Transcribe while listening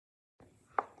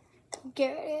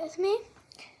get ready with me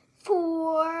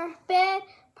for bed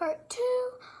part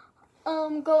 2.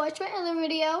 Go watch my other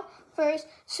video first.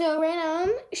 So right now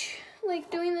I'm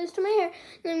like doing this to my hair,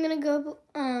 and I'm gonna go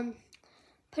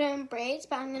put it in braids,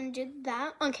 but I'm gonna do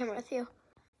that on camera with you.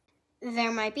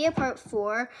 There might be a part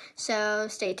 4, so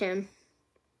stay tuned.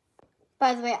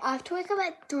 By the way, I have to wake up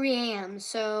at 3 a.m.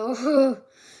 So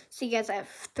see you guys at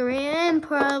 3 a.m.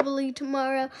 probably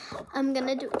tomorrow. I'm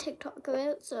gonna do a TikTok of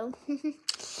it, so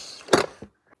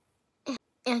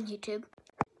and YouTube.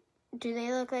 Do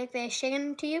they look like they're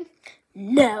shaking to you?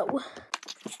 No. Okay,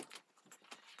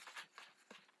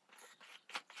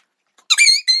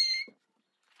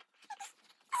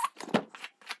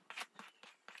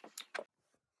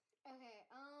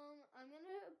 I'm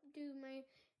gonna do my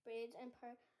braids in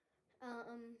part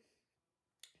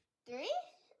 3,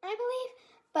 I believe.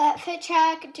 But Fit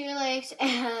Track, Dual Legs,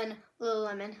 and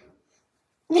Lululemon.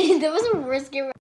 That was a risky.